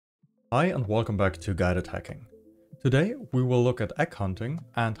Hi and welcome back to Guided Hacking. Today we will look at egg hunting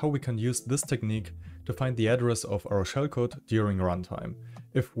and how we can use this technique to find the address of our shellcode during runtime,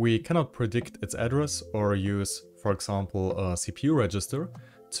 if we cannot predict its address or use, for example, a CPU register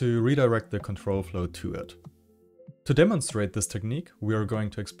to redirect the control flow to it. To demonstrate this technique, we are going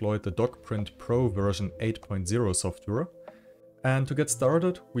to exploit the DocPrint Pro version 8.0 software. And to get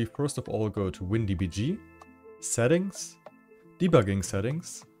started, we first of all go to WinDBG, Settings, Debugging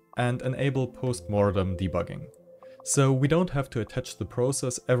Settings, and enable post-mortem debugging. So we don't have to attach the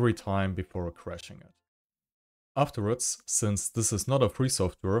process every time before crashing it. Afterwards, since this is not a free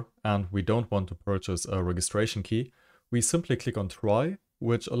software and we don't want to purchase a registration key, we simply click on Try,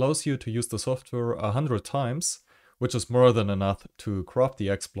 which allows you to use the software 100 times, which is more than enough to craft the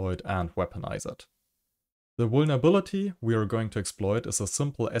exploit and weaponize it. The vulnerability we are going to exploit is a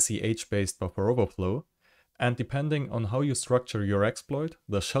simple SEH-based buffer overflow, and depending on how you structure your exploit,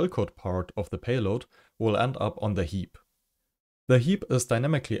 the shellcode part of the payload will end up on the heap. The heap is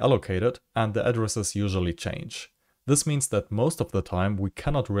dynamically allocated and the addresses usually change. This means that most of the time we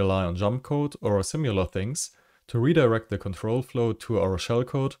cannot rely on jump code or similar things to redirect the control flow to our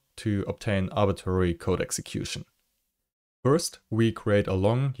shellcode to obtain arbitrary code execution. First, we create a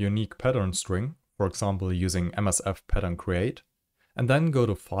long, unique pattern string, for example using MSF pattern create, and then go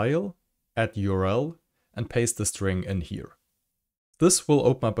to File, Add URL, and paste the string in here. This will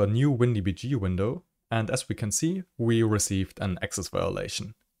open up a new WinDBG window, and as we can see, we received an access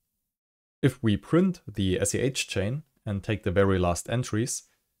violation. If we print the SEH chain and take the very last entries,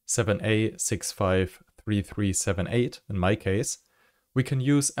 7A653378 in my case, we can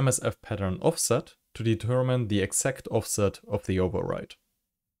use MSF pattern offset to determine the exact offset of the override.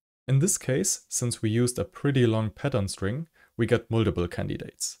 In this case, since we used a pretty long pattern string, we get multiple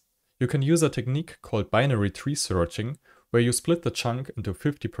candidates. You can use a technique called binary tree searching, where you split the chunk into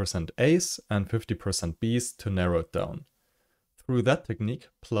 50% A's and 50% B's to narrow it down. Through that technique,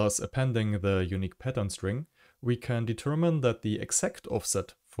 plus appending the unique pattern string, we can determine that the exact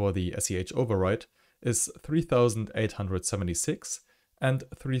offset for the SEH override is 3876 and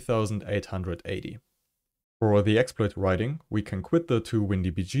 3880. For the exploit writing, we can quit the two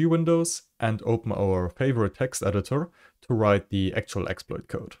WinDBG windows and open our favorite text editor to write the actual exploit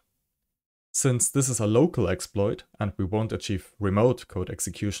code. Since this is a local exploit and we won't achieve remote code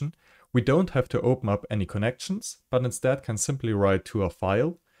execution, we don't have to open up any connections, but instead can simply write to a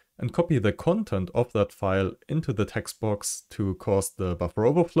file and copy the content of that file into the text box to cause the buffer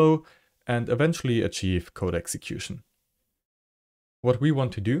overflow and eventually achieve code execution. What we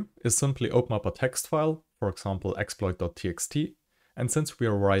want to do is simply open up a text file, for example exploit.txt, and since we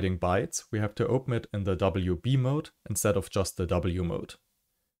are writing bytes, we have to open it in the WB mode instead of just the W mode.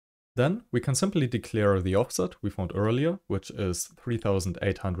 Then we can simply declare the offset we found earlier, which is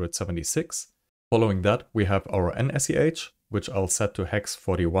 3876. Following that, we have our NSEH, which I'll set to hex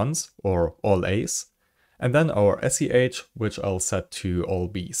 41s or all A's, and then our SEH, which I'll set to all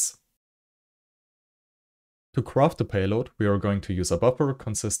B's. To craft the payload, we are going to use a buffer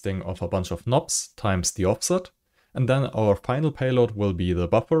consisting of a bunch of knobs times the offset, and then our final payload will be the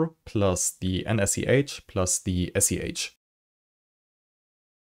buffer plus the NSEH plus the SEH.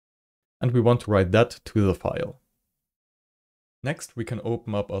 And we want to write that to the file. Next, we can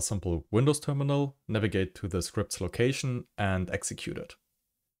open up a simple Windows terminal, navigate to the script's location, and execute it.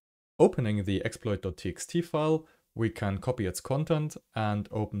 Opening the exploit.txt file, we can copy its content and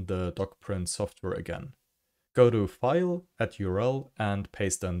open the DocPrint software again. Go to File, Add URL, and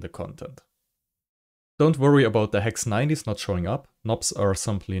paste in the content. Don't worry about the hex 90s not showing up. Knobs are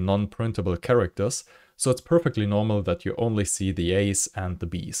simply non-printable characters, so it's perfectly normal that you only see the A's and the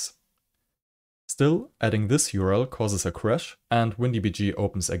B's. Still, adding this URL causes a crash and WinDBG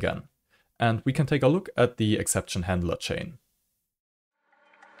opens again. And we can take a look at the exception handler chain.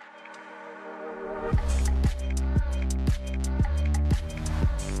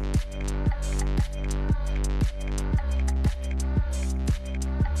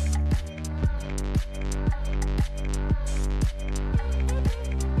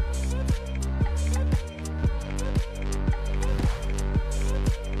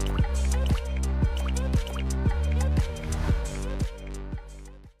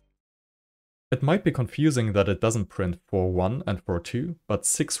 It might be confusing that it doesn't print 4.1 and 4.2, but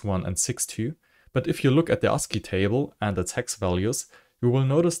 6.1 and 6.2, but if you look at the ASCII table and its hex values, you will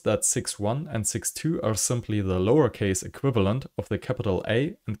notice that 6.1 and 6.2 are simply the lowercase equivalent of the capital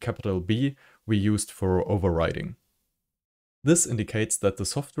A and capital B we used for overriding. This indicates that the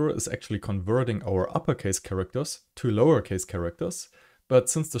software is actually converting our uppercase characters to lowercase characters, but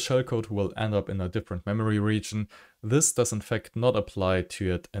since the shellcode will end up in a different memory region, this does in fact not apply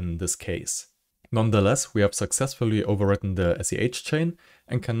to it in this case. Nonetheless, we have successfully overwritten the SEH chain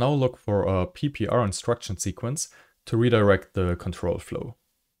and can now look for a PPR instruction sequence to redirect the control flow.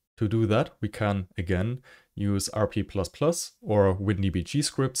 To do that, we can, again, use RP++ or WinDBG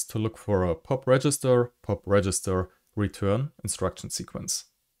scripts to look for a pop register, return instruction sequence.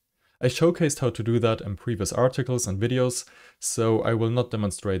 I showcased how to do that in previous articles and videos, so I will not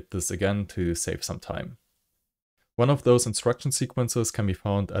demonstrate this again to save some time. One of those instruction sequences can be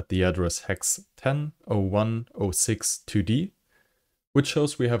found at the address hex 10.01.06.2d, which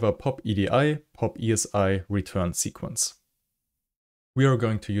shows we have a pop EDI, pop ESI return sequence. We are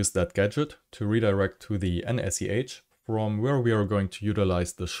going to use that gadget to redirect to the NSEH, from where we are going to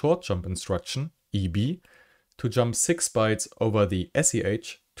utilize the short jump instruction, EB, to jump 6 bytes over the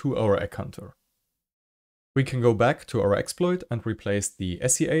SEH to our Egghunters. We can go back to our exploit and replace the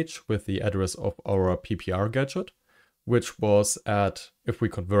SEH with the address of our PPR gadget, which was at, if we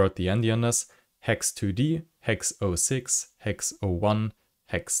convert the endianness, hex 2d, hex 06, hex 01,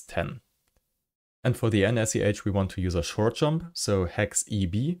 hex 10. And for the NSEH we want to use a short jump, so hex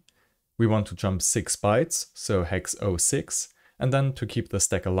EB. We want to jump 6 bytes, so hex 06. And then to keep the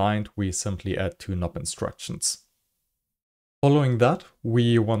stack aligned, we simply add 2 NOP instructions. Following that,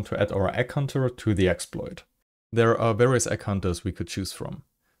 we want to add our Egghunter to the exploit. There are various Egghunters we could choose from.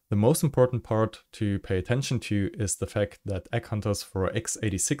 The most important part to pay attention to is the fact that Egghunters for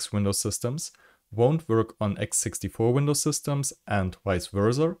x86 Windows systems won't work on x64 Windows systems and vice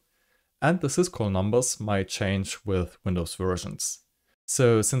versa, and the syscall numbers might change with Windows versions.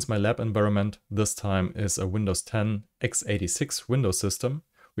 So since my lab environment this time is a Windows 10 x86 Windows system,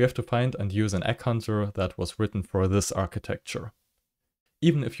 we have to find and use an Egghunters that was written for this architecture.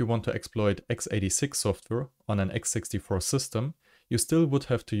 Even if you want to exploit x86 software on an x64 system, you still would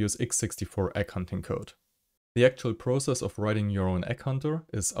have to use x64 Egghunting code. The actual process of writing your own Egghunters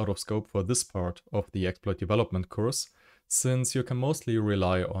is out of scope for this part of the exploit development course, since you can mostly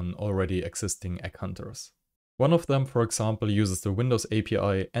rely on already existing Egghunters. One of them, for example, uses the Windows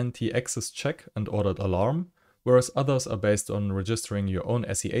API anti-access check and ordered alarm, whereas others are based on registering your own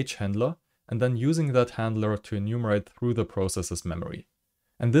SEH handler and then using that handler to enumerate through the process's memory.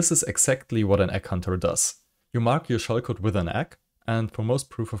 And this is exactly what an Egghunters does. You mark your shellcode with an egg, and for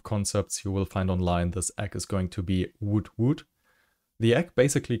most proof of concepts you will find online this egg is going to be woot woot. The egg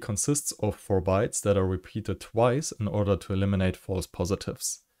basically consists of 4 bytes that are repeated twice in order to eliminate false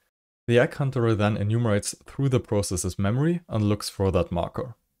positives. The Egghunters then enumerates through the process's memory and looks for that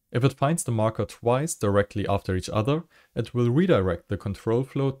marker. If it finds the marker twice directly after each other, it will redirect the control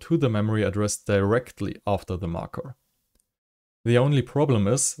flow to the memory address directly after the marker. The only problem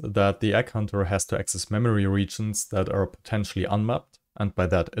is that the Egghunters has to access memory regions that are potentially unmapped, and by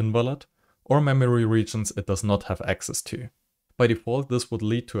that invalid, or memory regions it does not have access to. By default, this would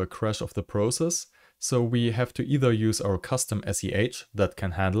lead to a crash of the process, so we have to either use our custom SEH that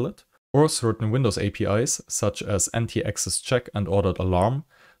can handle it, or certain Windows APIs, such as anti-access check and ordered alarm,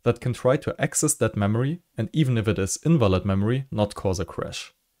 that can try to access that memory, and even if it is invalid memory, not cause a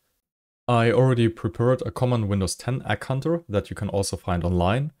crash. I already prepared a common Windows 10 Egghunters that you can also find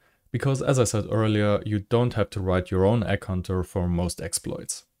online, because as I said earlier, you don't have to write your own Egghunters for most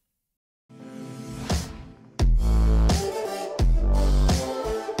exploits.